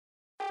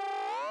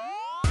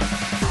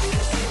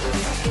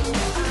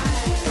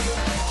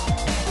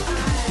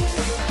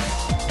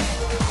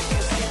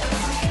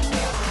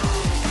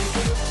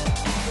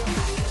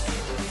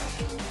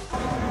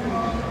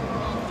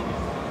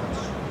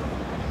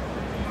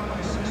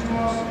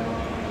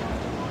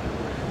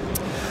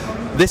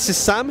This is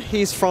Sam,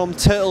 he's from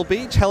Turtle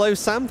Beach. Hello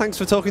Sam, thanks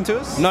for talking to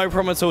us. No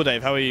problem at all,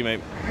 Dave. How are you, mate?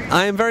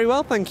 I am very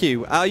well, thank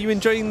you. Are you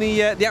enjoying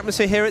the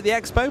atmosphere here at the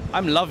Expo?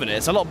 I'm loving it.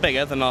 It's a lot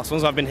bigger than last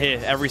ones. I've been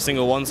here every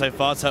single one so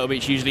far. Turtle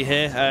Beach usually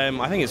here.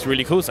 I think it's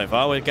really cool so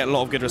far. We're getting a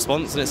lot of good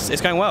response and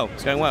it's going well.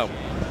 It's going well.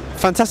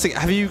 Fantastic.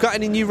 Have you got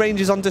any new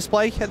ranges on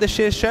display at this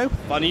year's show?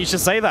 Funny you should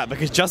say that,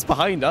 because just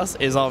behind us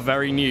is our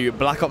very new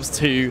Black Ops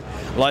 2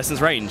 license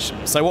range.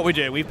 So what we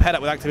do, we've paired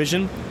up with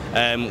Activision.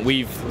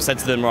 We've said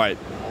to them, right,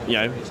 you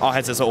know, our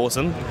headsets are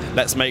awesome.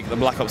 Let's make the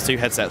Black Ops 2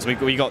 headsets.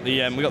 We got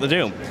the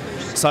deal.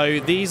 So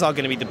these are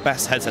going to be the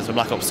best headsets for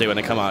Black Ops 2 when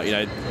they come out. You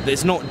know,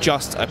 it's not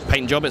just a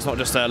paint job. It's not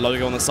just a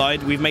logo on the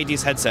side. We've made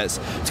these headsets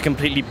to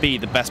completely be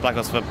the best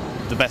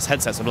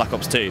headsets for Black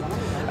Ops 2.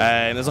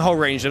 There's a whole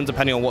range of them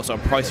depending on what sort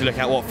of price you look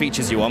at, what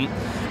features you want.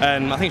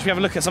 I think if we have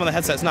a look at some of the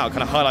headsets now,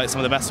 kind of highlight some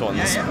of the best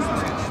ones.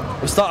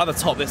 We'll start at the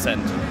top this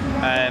end.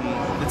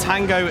 The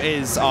Tango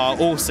is our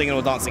all singing,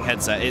 all dancing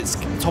headset. It's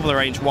top of the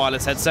range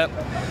wireless headset.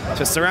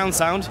 So surround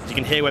sound, you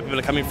can hear where people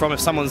are coming from. If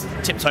someone's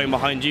tiptoeing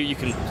behind you, you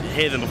can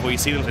hear them before you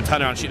see them, so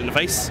turn around and shoot them in the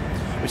face,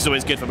 which is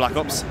always good for Black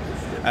Ops.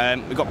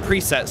 We've got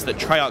presets that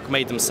Treyarch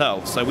made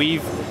themselves. So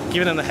we've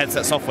given them the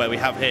headset software we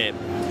have here,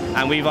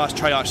 and we've asked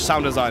Treyarch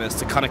sound designers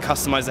to kind of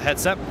customize the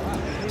headset.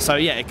 So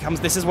yeah,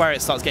 this is where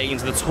it starts getting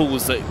into the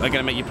tools that are going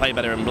to make you play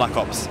better in Black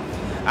Ops.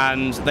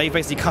 And they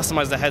basically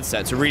customized the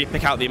headset to really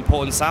pick out the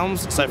important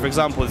sounds. So for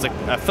example, there's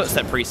a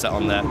footstep preset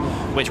on there,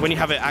 which when you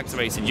have it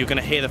activated, you're going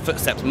to hear the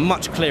footsteps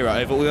much clearer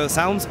over all the other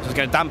sounds. So it's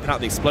going to dampen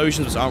out the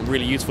explosions, which aren't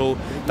really useful,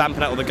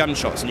 dampen out all the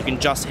gunshots, and you can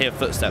just hear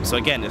footsteps. So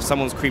again, if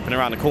someone's creeping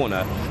around the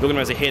corner, you're going to be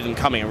able to hear them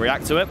coming and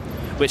react to it,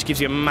 which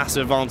gives you a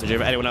massive advantage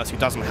over anyone else who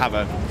doesn't have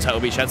a Turtle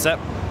Beach headset.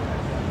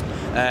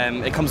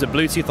 It comes with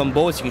Bluetooth on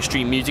board, so you can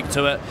stream music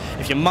to it.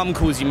 If your mum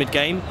calls you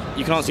mid-game,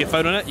 you can answer your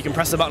phone on it. You can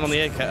press the button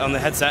on the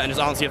headset and just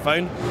answer your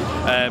phone.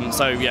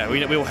 So yeah,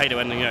 we all hate it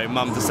when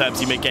mum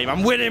disturbs you mid-game.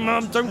 I'm winning,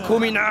 mum, don't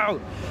call me now.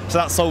 So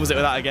that solves it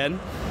with that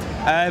again.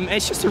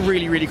 It's just a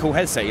really, really cool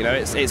headset. You know,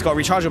 it's got a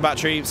rechargeable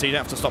battery, so you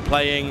don't have to stop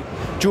playing.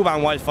 Dual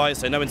band Wi-Fi,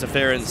 so no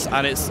interference,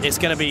 and it's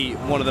going to be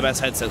one of the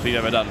best headsets we've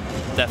ever done,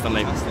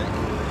 definitely.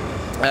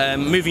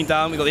 Moving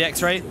down, we've got the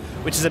X-Ray,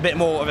 which is a bit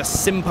more of a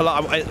simple,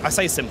 I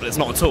say simple, it's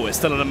not at all, it's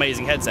still an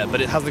amazing headset, but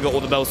it hasn't got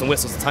all the bells and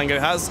whistles the Tango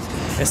has.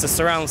 It's a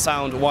surround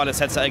sound wireless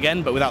headset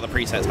again, but without the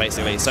presets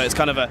basically. So it's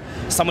kind of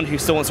someone who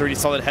still wants a really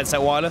solid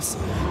headset wireless,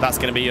 that's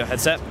going to be your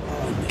headset.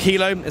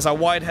 Kilo is our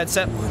wired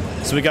headset,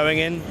 so we're going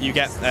in, you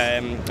get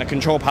a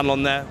control panel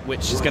on there,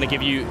 which is going to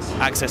give you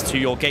access to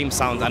your game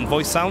sound and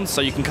voice sound, so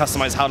you can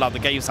customize how loud the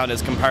game sound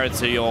is compared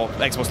to your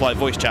Xbox Live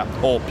voice chat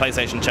or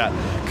PlayStation chat,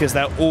 because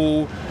they're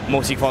all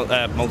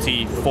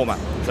multi-format.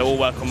 They all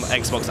work on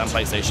Xbox and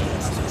PlayStation.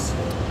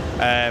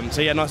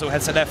 So yeah, nice little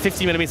headset there.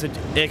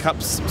 50mm ear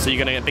cups, so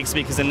you're going to get big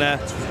speakers in there,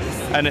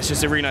 and it's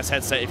just a really nice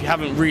headset. If you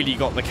haven't really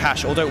got the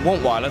cash or don't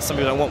want wireless, some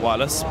people don't want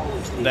wireless,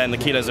 then the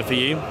Kilos are for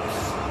you.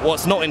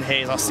 What's not in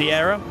here is our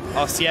Sierra.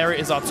 Our Sierra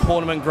is our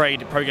tournament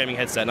grade pro gaming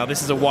headset. Now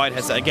this is a wide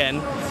headset again,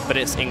 but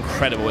it's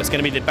incredible. It's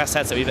going to be the best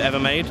headset we've ever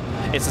made.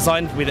 It's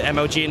designed with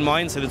MLG in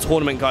mind, so the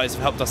tournament guys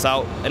have helped us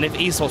out. And if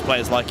esports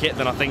players like it,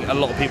 then I think a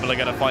lot of people are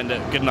going to find it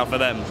good enough for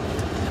them.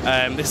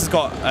 This has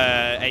got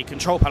a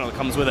control panel that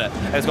comes with it.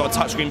 And it's got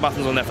touchscreen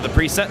buttons on there for the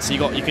presets, so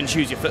you can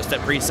choose your footstep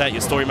preset, your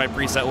story mode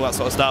preset, all that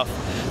sort of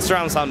stuff.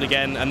 Surround sound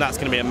again, and that's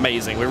going to be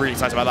amazing. We're really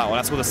excited about that one.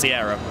 That's called the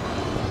Sierra.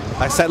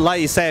 Like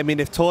you say, I mean,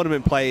 if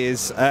tournament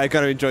players are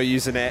going to enjoy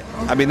using it,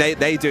 I mean,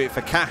 they do it for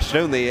cash,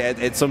 don't they,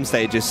 at some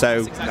stages,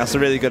 so that's a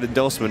really good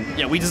endorsement.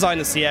 Yeah, we designed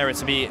the Sierra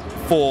to be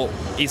for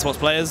esports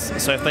players,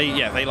 so if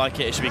they like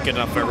it, it should be good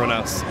enough for everyone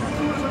else.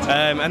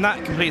 And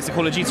that completes the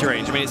Call of Duty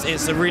range. I mean,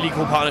 it's a really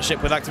cool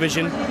partnership with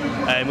Activision,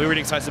 and we're really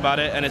excited about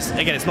it, and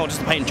it's not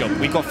just a paint job.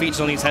 We've got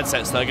features on these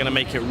headsets that are going to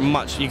make it you're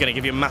going to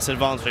give you a massive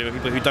advantage over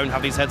people who don't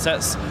have these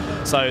headsets,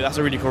 so that's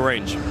a really cool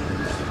range.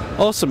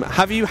 Awesome.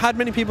 Have you had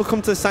many people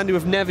come to the stand who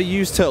have never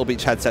used Turtle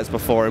Beach headsets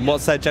before, and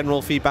what's their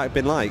general feedback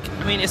been like?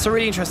 I mean, it's a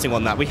really interesting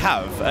one that we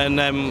have,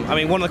 and I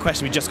mean, one of the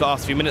questions we just got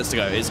asked a few minutes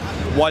ago is,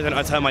 why don't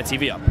I turn my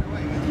TV up?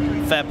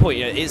 Fair point.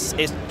 You know, it's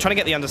trying to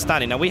get the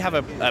understanding. Now we have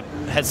a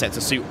headset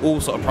to suit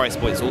all sort of price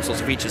points, all sorts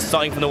of features,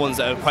 starting from the ones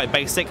that are quite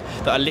basic,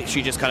 that are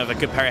literally just kind of a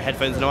good pair of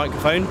headphones and a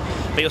microphone,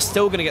 but you're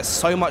still going to get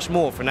so much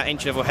more from that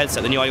entry-level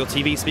headset than you are your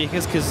TV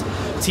speakers, because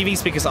TV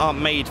speakers aren't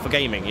made for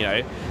gaming, you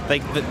know.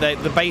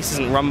 The bass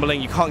isn't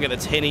rumbling, you can't get the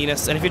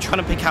tinniness, and if you're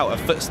trying to pick out a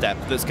footstep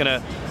that's going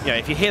to, you know,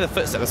 if you hear the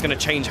footstep that's going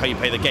to change how you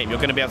play the game, you're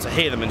going to be able to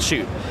hear them and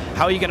shoot.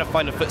 How are you going to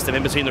find a footstep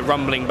in between the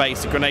rumbling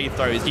bass, the grenade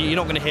throws? You're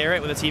not going to hear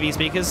it with the TV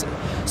speakers.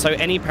 So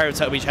any pair of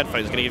Turtle Beach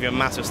headphones is going to give you a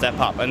massive step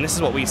up, and this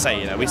is what we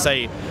say, you know, we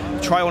say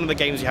try one of the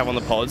games you have on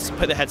the pods,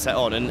 put the headset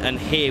on and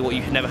hear what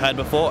you've never heard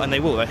before, and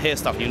they'll hear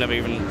stuff you've never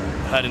even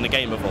heard in the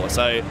game before.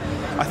 So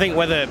I think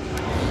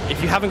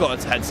if you haven't got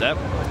a headset,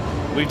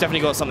 we've definitely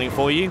got something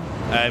for you.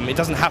 It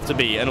doesn't have to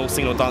be an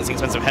all-single dancing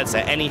expensive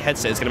headset. Any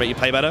headset is going to make you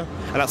play better,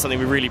 and that's something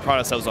we really pride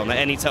ourselves on, that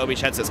any Turtle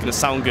Beach headset is going to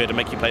sound good and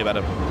make you play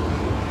better.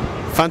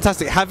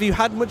 Fantastic. Have you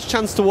had much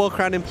chance to walk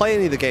around and play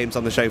any of the games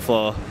on the show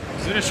floor?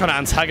 You're just trying to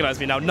antagonise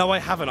me now. No, I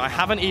haven't. I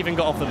haven't even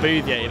got off the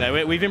booth yet. You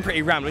know, we've been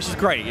pretty rammed, which is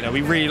great. You know,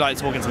 we really like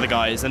talking to the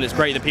guys, and it's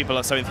great that people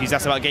are so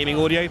enthusiastic about gaming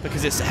audio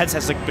because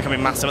headsets are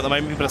becoming massive at the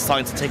moment. People are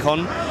starting to take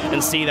on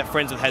and see their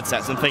friends with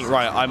headsets and think,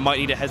 right, I might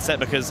need a headset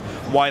because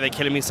why are they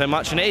killing me so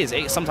much? And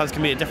it sometimes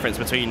can be a difference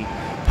between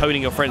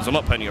poning your friends or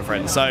not poning your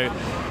friends. So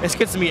it's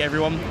good to meet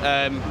everyone.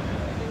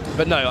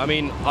 But no, I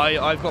mean,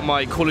 I've got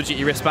my Call of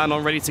Duty wristband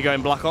on ready to go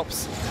in Black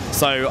Ops.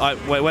 So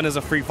when there's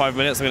a free 5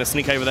 minutes, I'm going to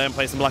sneak over there and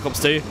play some Black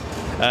Ops 2.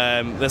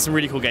 There's some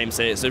really cool games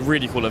here. It's a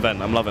really cool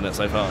event. I'm loving it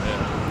so far.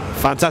 Yeah.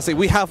 Fantastic.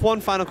 We have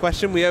one final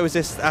question. We always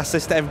ask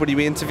this to everybody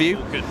we interview.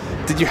 Oh, good.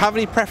 Did you have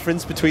any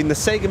preference between the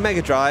Sega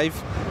Mega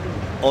Drive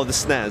or the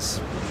SNES?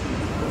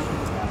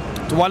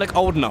 Do I look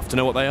old enough to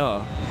know what they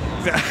are?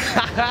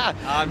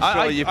 I'm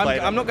sure you played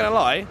them. I'm not going to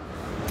lie.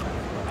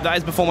 That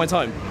is before my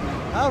time.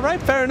 Oh,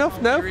 right, fair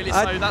enough. No, really,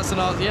 so that's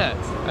an yeah.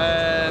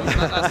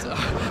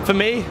 For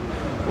me,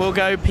 we'll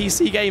go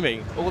PC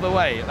gaming all the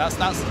way. That's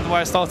the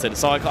way I started.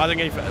 So I don't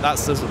go.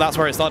 That's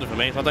where it started for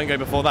me. So I don't go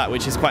before that,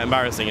 which is quite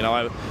embarrassing. You know,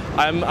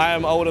 I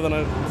am older than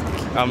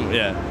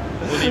yeah.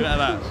 We'll leave it at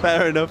that.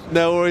 Fair enough.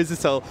 No worries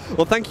at all.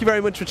 Well, thank you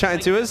very much for chatting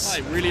to us.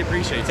 I really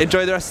appreciate it.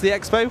 Enjoy the rest of the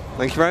expo.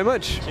 Thank you very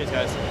much. Cheers,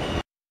 guys.